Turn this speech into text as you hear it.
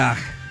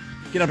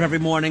Get up every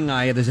morning.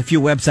 There's a few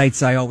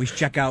websites I always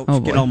check out to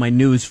get boy. all my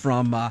news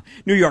from.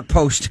 New York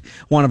Post,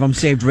 one of them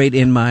saved right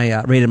in my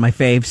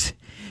faves.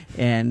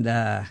 And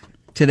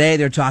today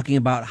they're talking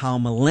about how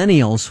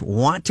millennials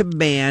want to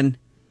ban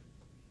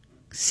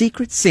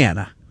Secret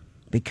Santa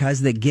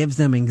because it gives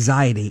them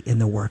anxiety in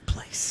the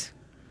workplace.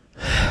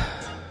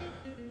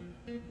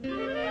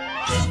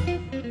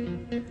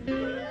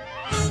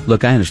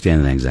 Look, I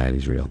understand that anxiety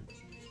is real.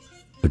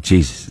 But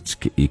Jesus,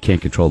 you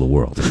can't control the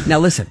world. Now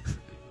listen,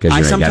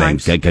 Because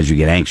you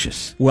get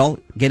anxious.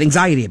 Get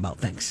anxiety about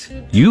things.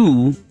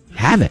 You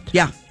have it.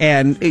 Yeah,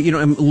 and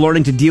I'm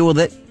learning to deal with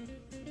it.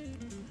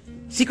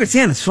 Secret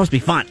Santa's supposed to be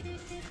fun.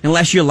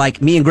 Unless you're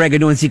like me and Greg are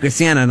doing Secret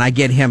Santa and I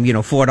get him,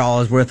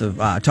 $4 worth of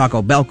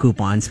Taco Bell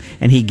coupons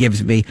and he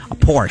gives me a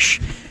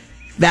Porsche.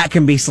 That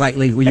can be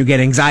slightly when you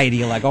get anxiety.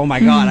 You're like, oh my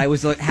God, I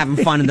was having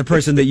fun, and the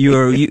person that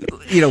you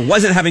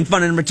wasn't having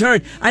fun in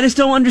return. I just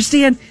don't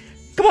understand.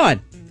 Come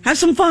on, have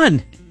some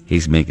fun.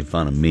 He's making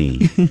fun of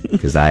me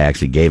because I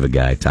actually gave a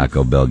guy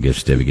Taco Bell gift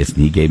certificates and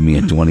he gave me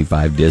a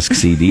 25-disc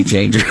CD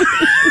changer.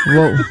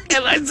 Whoa.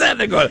 And I said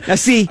to go, Now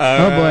see,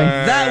 Oh, boy.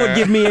 that would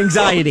give me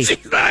anxiety.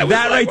 That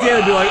right there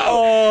would be like,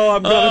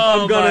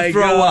 I'm gonna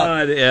throw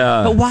up.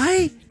 Yeah. But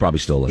why? Probably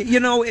stole it.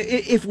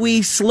 If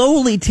we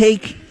slowly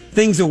take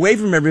things away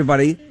from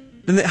everybody,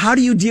 then how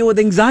do you deal with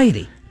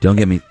anxiety?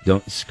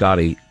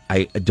 Scotty,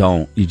 I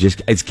don't.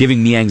 It's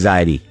giving me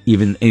anxiety,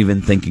 even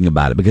thinking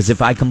about it. Because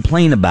if I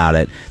complain about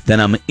it, then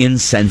I'm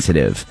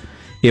insensitive.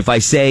 If I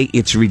say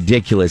it's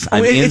ridiculous,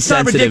 I'm it's not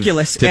insensitive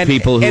ridiculous to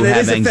people who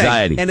have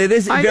anxiety. And it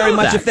is very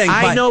much a thing.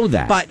 I know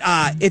that. But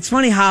it's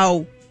funny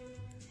how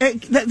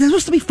there's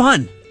supposed to be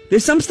fun.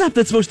 There's some stuff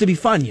that's supposed to be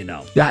fun,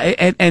 Yeah,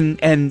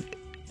 and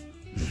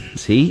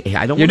see,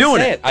 I don't want to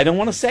say it. I don't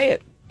want to say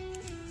it.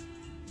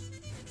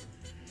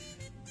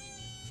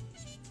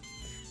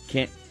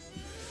 Can't.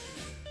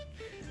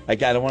 I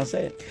don't want to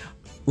say it.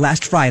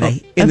 Last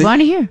Friday, I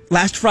want to hear.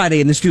 Last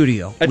Friday in the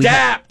studio,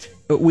 Adapt.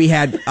 We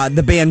had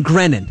the band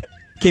Grennan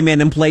came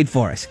in and played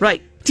for us.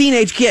 Right.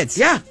 Teenage kids.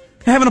 Yeah.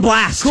 Having a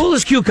blast. Cool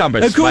as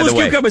cucumbers. The coolest by the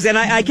way. cucumbers. And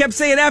I kept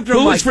saying after Who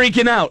him, was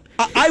freaking out?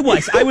 I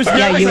was.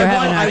 Yeah, you were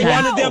having a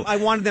hard time. I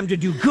wanted them to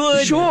do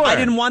good. Sure. I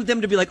didn't want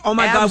them to be like, oh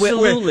my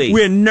Absolutely. God,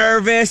 we're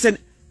nervous. And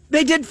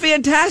they did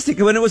fantastic.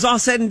 And when it was all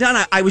said and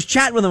done, I was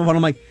chatting with them and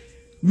I'm like,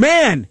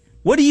 man,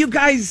 what do you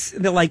guys?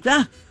 And they're like,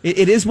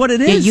 it is what it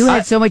is. Yeah, you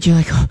had so much. You're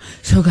like, oh,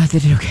 so glad they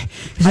did okay.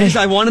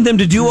 I wanted them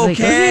to do Like,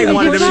 okay. okay, I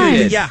wanted of them course to you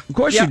do, did. yeah. Of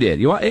course you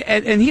did.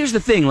 And here's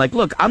the thing. Like,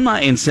 look, I'm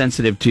not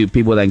insensitive to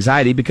people with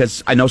anxiety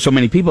because I know so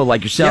many people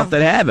like yourself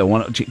that have it.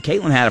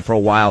 Caitlin had it for a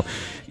while,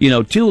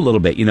 too, a little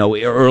bit,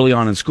 early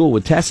on in school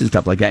with tests and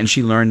stuff like that. And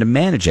she learned to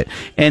manage it.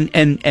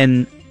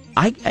 And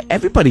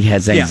everybody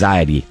has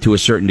anxiety to a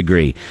certain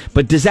degree.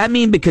 But does that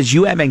mean because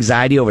you have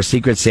anxiety over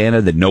Secret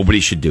Santa that nobody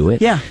should do it?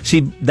 Yeah.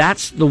 See,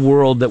 that's the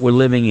world that we're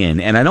living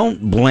in. And I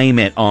don't blame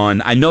it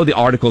on, I know the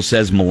article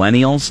says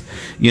millennials.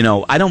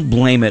 I don't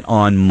blame it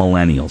on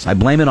millennials. I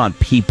blame it on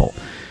people.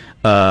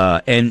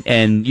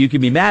 And you can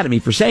be mad at me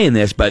for saying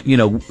this, but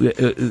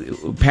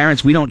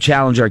parents, we don't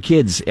challenge our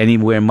kids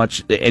anywhere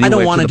to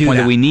the point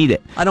that we need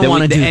it. I don't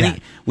want to do that.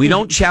 We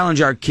don't challenge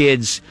our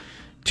kids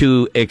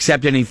to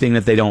accept anything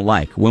that they don't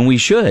like. When we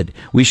should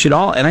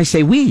all, and I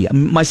say we,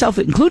 myself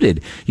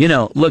included,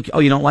 look,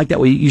 you don't like that?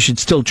 Well, you should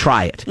still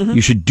try it. Mm-hmm.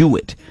 You should do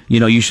it.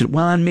 You should,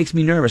 it makes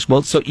me nervous.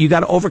 Well, so you got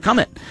to overcome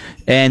it.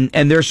 And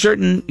there are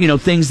certain,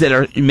 things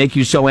that make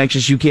you so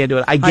anxious you can't do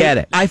it. I get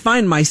it. I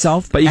find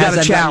myself, but you got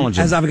to challenge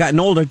it. As I've gotten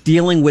older,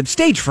 dealing with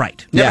stage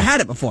fright. Never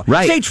had it before.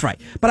 Right. Stage fright.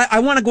 But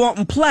I want to go out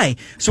and play.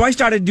 So I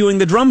started doing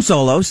the drum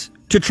solos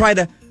to try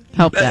to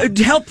help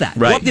that.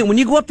 Right. Go up there. When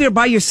you go up there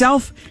by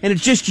yourself and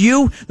it's just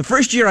you, the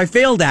first year I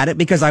failed at it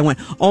because I went,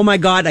 oh my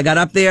God, I got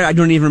up there. I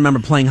don't even remember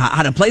playing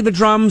how to play the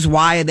drums.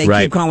 Why they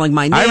keep calling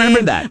my name.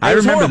 I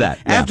remember that.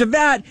 Yeah. After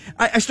that,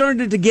 I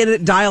started to get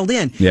it dialed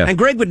in. Yeah. And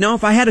Greg would know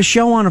if I had a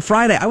show on a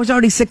Friday, I was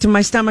already sick to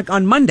my stomach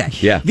on Monday.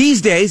 Yeah.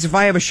 These days, if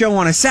I have a show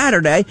on a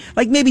Saturday,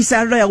 like maybe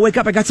Saturday, I'll wake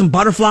up, I got some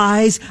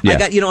butterflies. Yeah.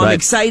 I got, I'm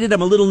excited.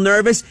 I'm a little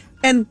nervous.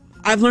 And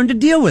I've learned to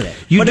deal with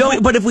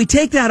it. But if we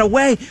take that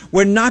away,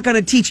 we're not going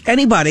to teach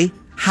anybody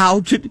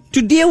how to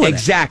deal with it.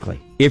 Exactly.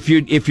 If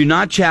you're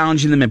not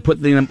challenging them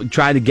and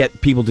try to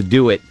get people to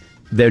do it,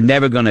 they're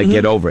never going to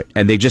get over it,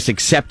 and they just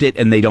accept it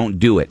and they don't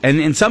do it. And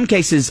in some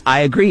cases,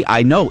 I agree.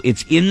 I know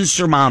it's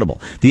insurmountable.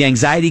 The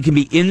anxiety can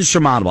be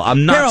insurmountable.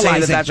 I'm not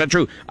saying that that's not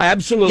true.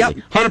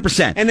 Absolutely,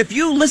 100%. And if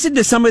you listen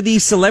to some of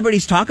these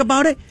celebrities talk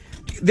about it,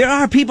 there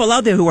are people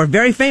out there who are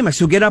very famous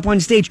who get up on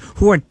stage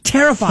who are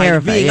terrified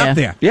of being up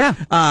there. Yeah.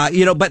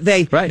 But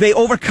they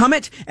overcome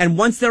it, and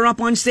once they're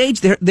up on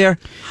stage, they're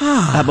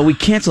but we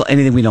cancel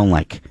anything we don't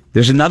like.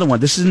 There's another one.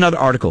 This is another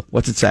article.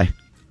 What's it say?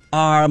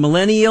 Are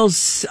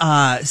millennials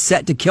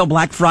set to kill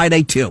Black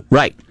Friday too?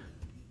 Right.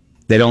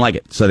 They don't like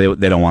it, so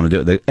they don't want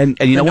to do it. And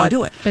you know what?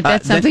 Do it. But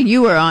that's something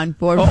you were on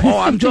board with.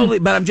 I'm totally.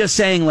 But I'm just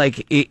saying,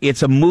 like,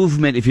 it's a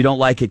movement. If you don't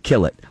like it,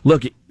 kill it.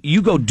 Look,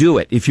 you go do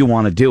it if you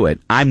want to do it.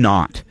 I'm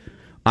not.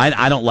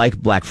 I don't like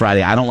Black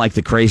Friday. I don't like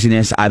the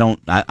craziness.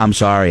 I'm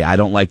sorry. I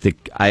don't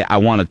like I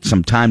want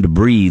some time to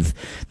breathe.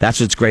 That's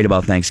what's great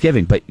about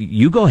Thanksgiving. But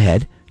you go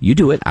ahead. You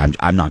do it.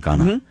 I'm not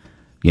gonna.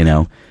 You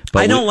know.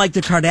 But I don't like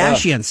the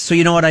Kardashians, so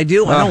you know what I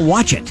do? I don't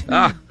watch it.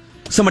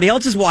 Somebody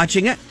else is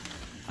watching it.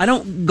 I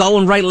don't go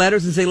and write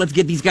letters and say, let's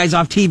get these guys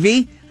off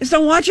TV. I just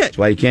don't watch it. That's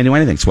why you can't do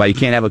anything. That's why you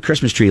can't have a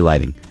Christmas tree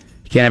lighting.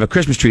 You can't have a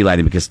Christmas tree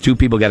lighting because two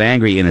people got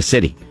angry in a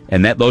city.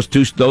 And those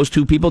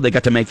two people, they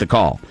got to make the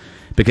call.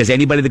 Because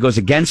anybody that goes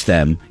against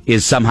them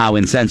is somehow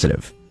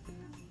insensitive.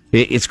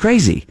 It's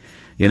crazy,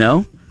 you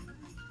know?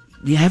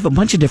 You have a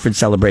bunch of different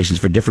celebrations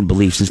for different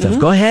beliefs and stuff.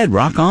 Go ahead,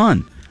 rock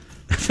on.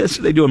 That's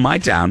what they do in my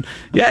town.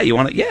 Yeah, you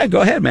want to? Yeah,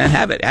 go ahead, man.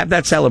 Have it. Have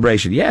that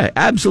celebration. Yeah,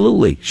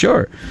 absolutely.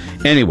 Sure.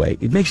 Anyway,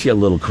 it makes you a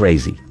little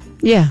crazy.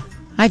 Yeah,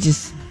 Do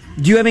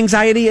you have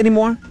anxiety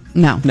anymore?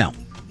 No.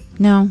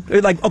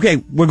 Like,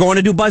 okay, we're going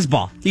to do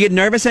Buzzball. Do you get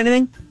nervous,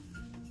 anything?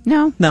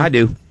 No. I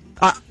do.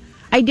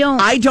 I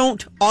don't. I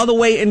don't all the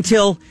way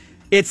until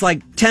it's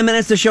like 10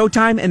 minutes to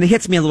showtime, and it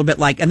hits me a little bit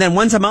and then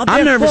once I'm out there,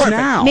 I'm nervous perfect.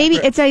 now. Maybe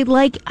it's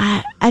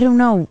I don't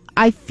know.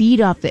 I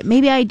feed off it.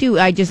 Maybe I do.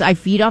 I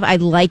feed off. I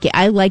like it.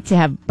 I like to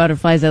have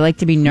butterflies. I like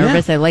to be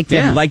nervous. Yeah. I like to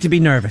You like to be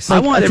nervous. I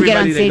want to get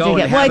on everybody to stage go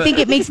again. and Well, I have think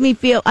it makes me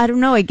feel. I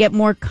don't know. I get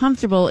more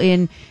comfortable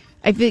in.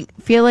 I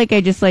feel like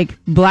I just like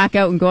black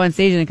out and go on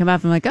stage and then come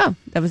off. I'm like, oh,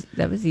 that was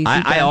easy.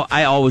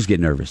 I always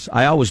get nervous.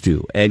 I always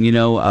do, and you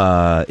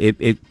know,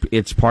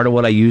 it's part of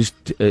what I use,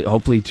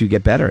 hopefully, to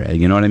get better.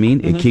 You know what I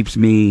mean? It keeps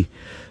me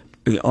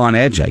on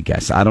edge, I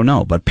guess. I don't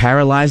know, but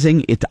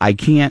paralyzing it, I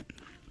can't.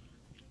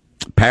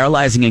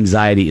 Paralyzing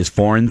anxiety is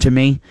foreign to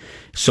me,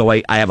 so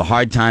I have a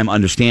hard time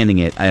understanding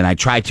it, and I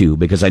try to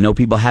because I know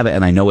people have it,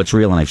 and I know it's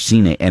real, and I've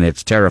seen it, and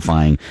it's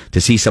terrifying to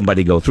see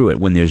somebody go through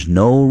it when there's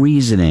no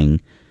reasoning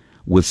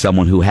with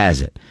someone who has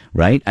it,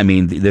 right? I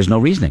mean, there's no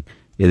reasoning.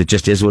 It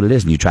just is what it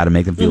is, and you try to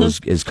make them feel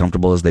as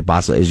comfortable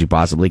as you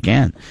possibly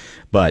can.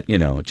 But you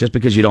know, just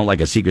because you don't like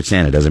a Secret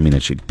Santa doesn't mean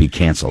it should be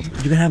canceled.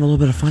 You can have a little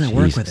bit of fun at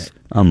work with it.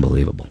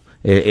 Unbelievable.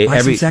 Buy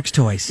some sex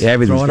toys.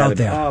 Throw it out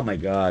there. Oh my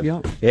God!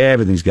 Yep.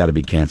 Everything's got to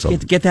be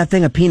canceled. Get that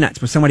thing of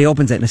peanuts where somebody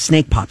opens it and a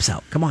snake pops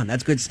out. Come on,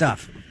 that's good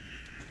stuff.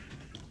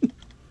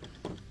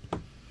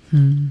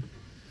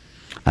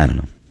 I don't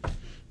know.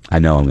 I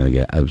know I'm going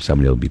to get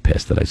somebody will be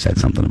pissed that I said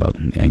something about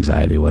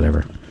anxiety or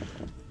whatever.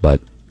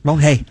 But well,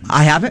 hey,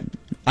 I have it.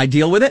 I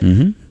deal with it.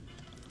 Mm-hmm.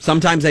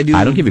 Sometimes I do.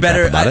 I don't give a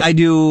better. crap about it. I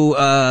do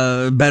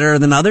better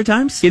than other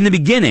times. In the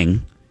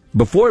beginning,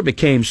 before it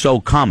became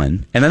so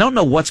common, and I don't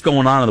know what's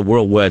going on in the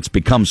world where it's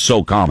become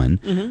so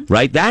common,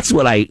 right? That's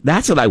what I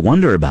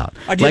wonder about.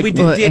 Did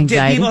people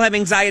have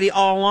anxiety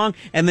all along,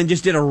 and then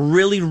just did a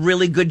really,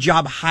 really good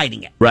job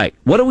hiding it? Right.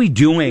 What are we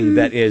doing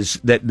that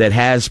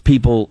has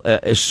people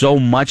so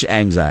much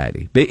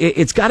anxiety?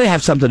 It's got to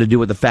have something to do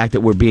with the fact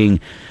that we're being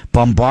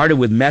bombarded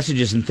with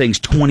messages and things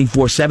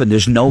 24/7.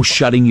 There's no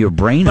shutting your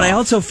brain off. But I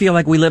also feel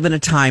like we live in a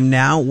time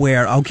now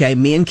where, okay,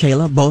 me and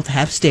Kayla both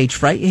have stage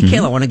fright. Hey,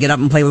 Kayla, want to get up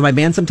and play with my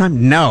band sometime?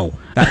 No,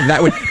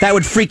 that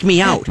would freak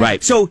me out.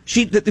 Right. So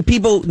the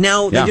people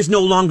now they just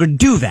no longer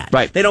do that.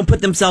 Right. They don't put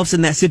themselves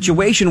in that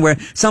situation where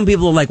some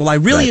people are like, well, I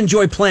really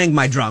enjoy playing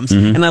my drums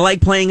and I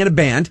like playing in a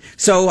band,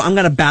 so I'm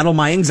going to battle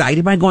my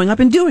anxiety by going up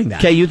and doing that.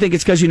 Okay, you think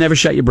it's because you never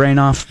shut your brain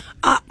off?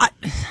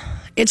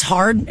 It's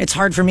hard. It's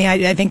hard for me.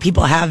 I think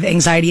people have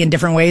anxiety in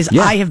different ways.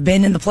 Yeah. I have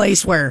been in the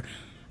place where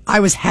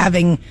I was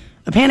having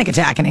a panic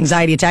attack, an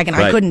anxiety attack, and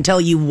I couldn't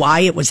tell you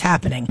why it was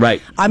happening.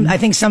 Right. I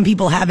think some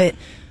people have it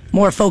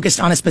more focused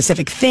on a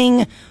specific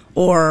thing,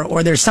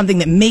 or there's something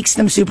that makes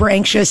them super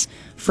anxious.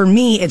 For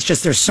me, it's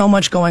just there's so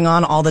much going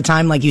on all the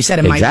time, like you said,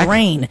 in my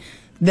brain,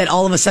 that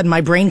all of a sudden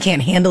my brain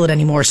can't handle it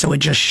anymore, so it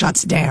just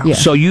shuts down. Yeah.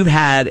 So you've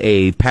had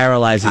a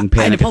paralyzing panic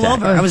I had to pull attack.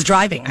 over. I was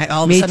driving.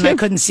 All of a sudden I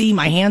couldn't see.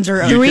 My hands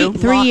are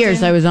three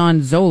years. I was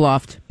on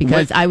Zoloft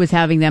because I was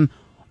having them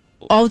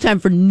all the time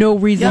for no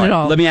reason at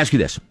all. Let me ask you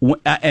this,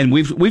 and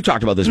we've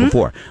talked about this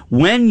before.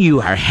 When you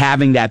are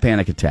having that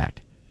panic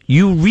attack,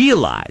 you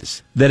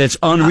realize that it's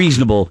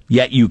unreasonable,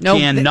 yet you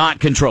cannot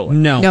control it.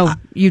 No,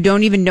 you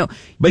don't even know.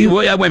 But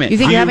wait a minute. You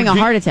think you're having a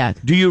heart attack?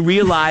 Do you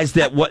realize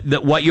that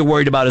what you're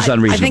worried about is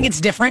unreasonable? I think it's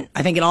different.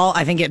 I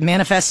think it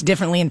manifests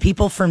differently in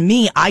people. For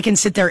me, I can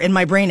sit there in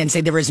my brain and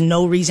say there is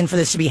no reason for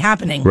this to be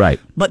happening.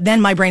 Right. But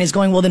then my brain is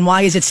going, well, then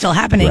why is it still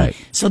happening? Right.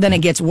 So then it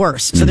gets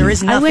worse. So there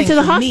is nothing. I went to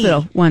the for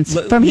hospital me. once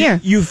from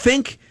here. You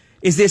think,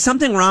 is there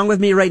something wrong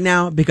with me right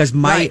now? Because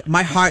my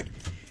heart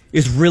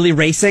is really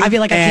racing. I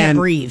feel like I can't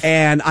breathe.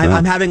 And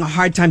I'm having a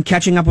hard time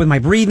catching up with my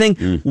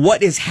breathing.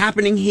 What is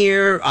happening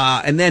here?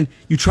 And then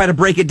you try to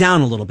break it down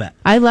a little bit.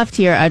 I left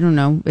here, I don't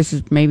know, this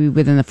is maybe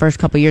within the first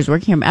couple of years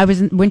working here. I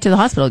went to the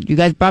hospital. You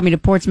guys brought me to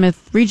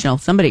Portsmouth Regional.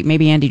 Somebody,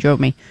 maybe Andy drove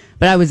me.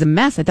 but I was a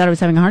mess. I thought I was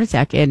having a heart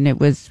attack, and it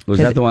was. Was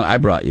that the one I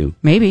brought you?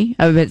 Maybe.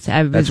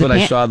 That's when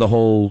I saw the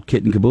whole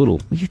kit and caboodle.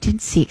 Well, you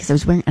didn't see it because I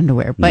was wearing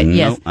underwear. But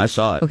yes, I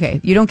saw it.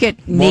 Okay, you don't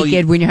get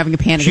naked when you're having a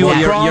panic You were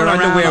attack. crawling Your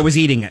underwear around- was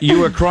eating it. You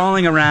were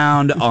crawling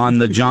around on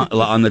the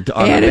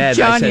bed.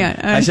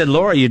 I said,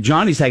 Laura,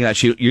 Johnny's hanging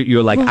out.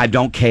 You're like, I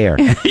don't care.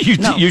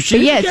 You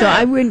should. Yeah, so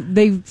I went.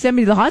 They sent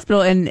me to the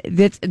hospital, and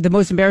that's the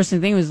most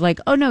embarrassing thing was like,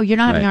 oh no, you're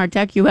not having a heart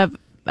attack. You have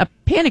a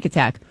panic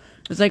attack.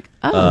 I was like,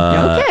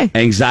 okay.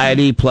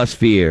 Anxiety plus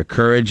fear.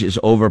 Courage is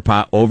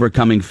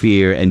overcoming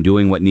fear and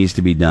doing what needs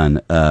to be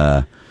done.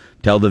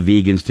 Tell the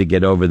vegans to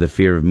get over the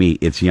fear of meat.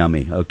 It's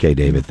yummy. Okay,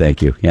 David,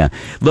 thank you. Yeah.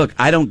 Look,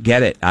 I don't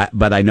get it,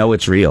 but I know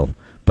it's real.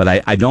 But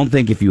I don't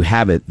think if you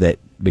have it, that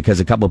because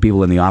a couple of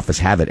people in the office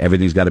have it,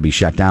 everything's got to be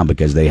shut down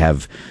because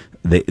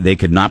they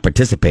could not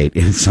participate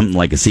in something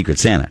like a Secret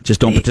Santa. Just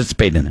don't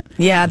participate in it.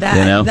 Yeah,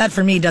 that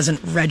for me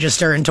doesn't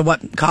register into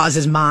what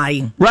causes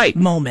my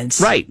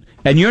moments. Right.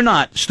 And you're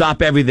not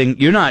stop everything.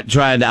 You're not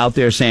trying to out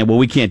there saying, well,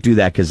 we can't do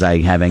that because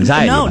I have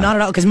anxiety. No, not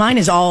at all. Because mine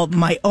is all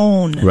my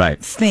own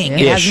thing.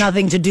 It has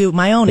nothing to do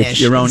my own ish.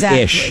 Your own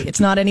exactly. ish. It's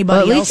not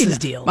anybody else's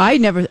deal. I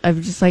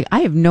was just like, I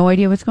have no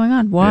idea what's going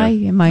on. Why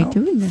am I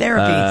doing this?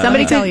 Therapy.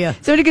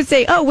 Somebody could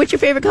say, oh, what's your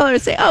favorite color?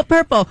 I'd say, oh,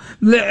 purple.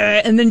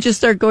 And then just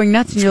start going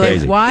nuts. And you're crazy.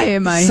 like, why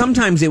am I?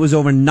 Sometimes it was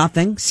over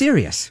nothing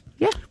serious.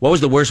 Yeah. What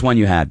was the worst one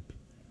you had?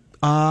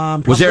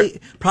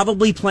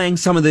 Probably playing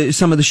some of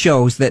the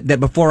shows that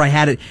before I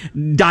had it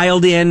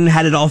dialed in,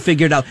 had it all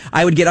figured out.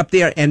 I would get up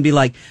there and be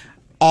like,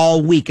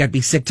 all week I'd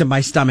be sick to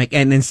my stomach,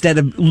 and instead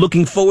of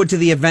looking forward to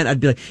the event, I'd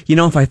be like,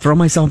 if I throw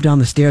myself down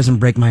the stairs and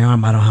break my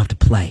arm, I don't have to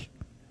play.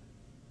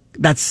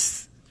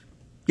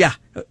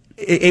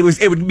 It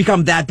would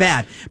become that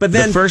bad. But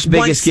then the first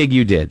biggest gig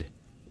you did,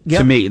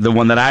 to me, the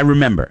one that I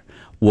remember,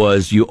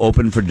 was you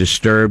opened for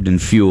Disturbed and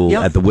Fuel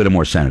at the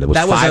Whittemore Center. There was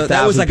 5,000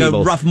 that was like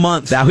people. a rough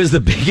month. That was the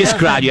biggest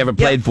crowd you ever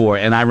played for,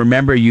 and I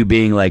remember you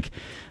being like,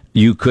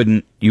 you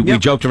couldn't. We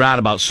joked around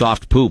about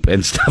soft poop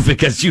and stuff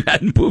because you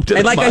hadn't pooped in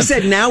and a like month. I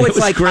said, now it's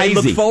like crazy.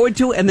 I look forward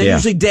to it, and then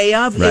usually day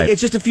of,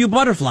 it's just a few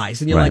butterflies,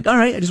 and you're like, all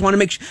right, I just want to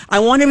make sure. I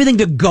want everything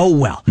to go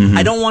well. Mm-hmm.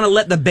 I don't want to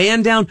let the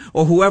band down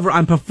or whoever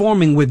I'm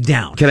performing with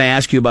down. Can I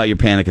ask you about your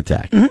panic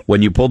attack? Mm-hmm.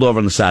 When you pulled over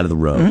on the side of the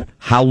road,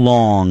 how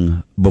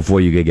long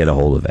before you could get a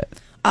hold of it?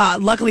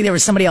 Luckily, there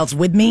was somebody else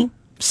with me,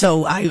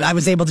 so I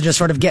was able to just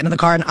sort of get into the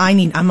car. And I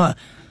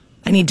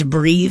need to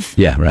breathe.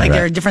 Yeah, right.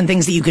 There are different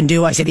things that you can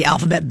do. I say the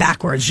alphabet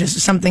backwards, just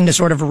something to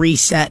sort of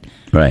reset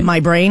my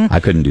brain. I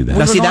couldn't do that.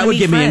 Now, see, that would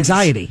give me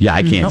anxiety. Yeah,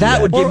 I can't.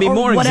 That would give me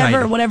more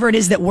anxiety. Whatever it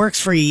is that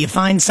works for you, you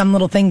find some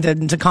little thing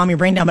to calm your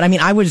brain down. But I mean,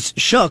 I was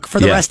shook for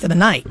the rest of the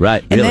night.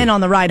 Right. And then on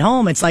the ride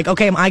home, it's like,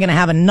 okay, am I going to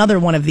have another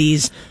one of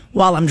these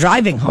while I'm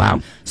driving home?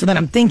 Wow. So then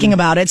I'm thinking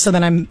about it. So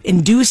then I'm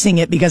inducing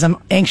it because I'm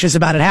anxious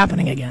about it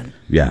happening again.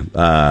 Yeah.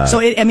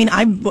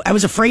 I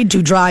was afraid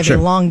to drive a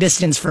long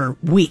distance for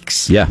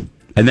weeks. Yeah.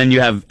 And then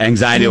you have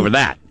anxiety over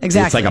that.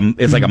 Exactly.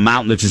 It's like a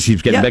mountain that just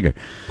keeps getting bigger.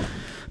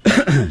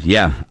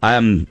 Yeah.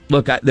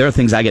 Look, there are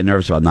things I get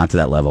nervous about, not to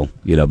that level,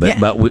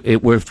 but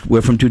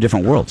we're from two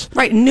different worlds.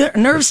 Right.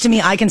 Nerves, to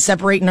me, I can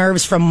separate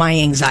nerves from my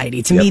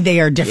anxiety. To me, they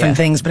are different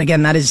things. But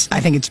again, I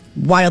think it's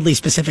wildly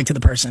specific to the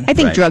person. I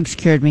think drugs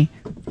cured me.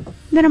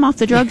 Then I'm off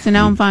the drugs, and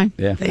now I'm fine.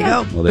 Yeah. There you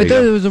go. Well, there you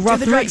go. It was a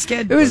rough drugs,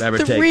 kid. It was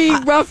 3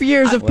 rough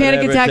years of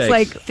panic attacks,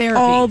 like therapy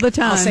all the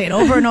time. I'll say it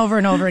over and over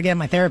and over again.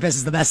 My therapist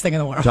is the best thing in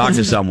the world. Talk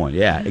to someone.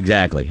 Yeah,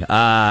 exactly. All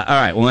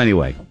right. Well,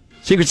 anyway.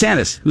 Secret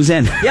Santas. Who's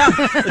in? Yeah,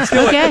 let's do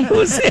it.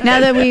 Who's in?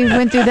 Now that we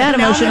went through that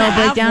emotional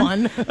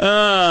breakdown.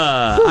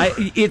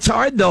 It's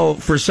hard, though,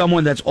 for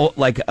someone that's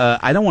like,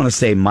 I don't want to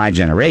say my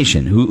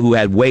generation, who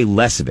had way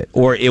less of it,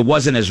 or it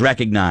wasn't as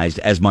recognized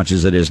as much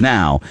as it is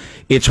now.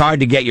 It's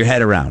hard to get your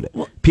head around it.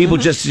 People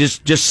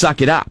just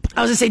suck it up.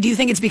 I was going to say, do you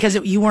think it's because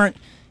you weren't,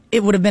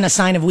 it would have been a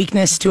sign of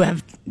weakness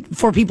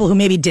for people who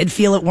maybe did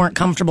feel it, weren't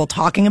comfortable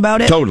talking about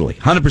it? Totally,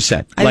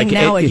 100%. I think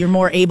now you're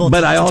more able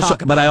to talk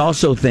about it. But I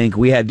also think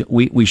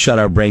we shut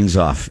our brains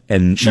off,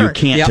 and you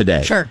can't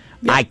today. Sure.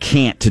 Yep. I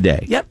can't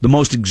today. Yep. The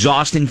most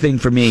exhausting thing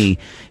for me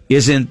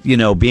isn't,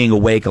 being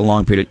awake a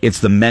long period. It's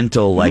the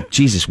mental,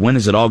 Jesus, when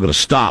is it all going to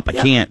stop? I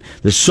can't.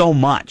 There's so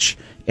much,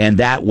 and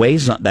I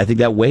think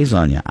that weighs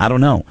on you. I don't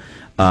know.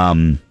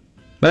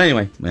 But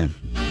anyway, man,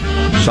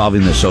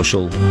 solving the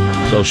social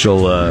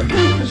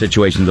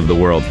situations of the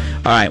world.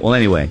 All right. Well,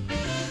 anyway,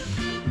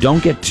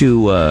 don't get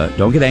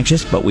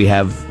anxious. But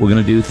we're going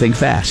to do Think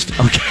Fast.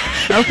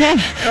 Okay.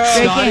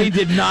 Scotty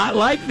did not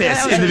like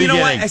this in the beginning. You know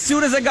what? As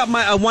soon as I got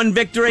my one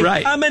victory,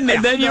 I'm in there.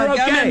 And then you're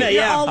okay. I'm in there,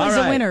 You're always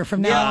a winner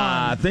from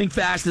now on. Think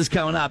Fast is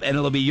coming up, and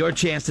it'll be your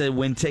chance to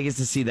win tickets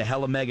to see the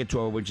Hella Mega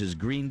Tour, which is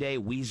Green Day,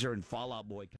 Weezer, and Fall Out Boy.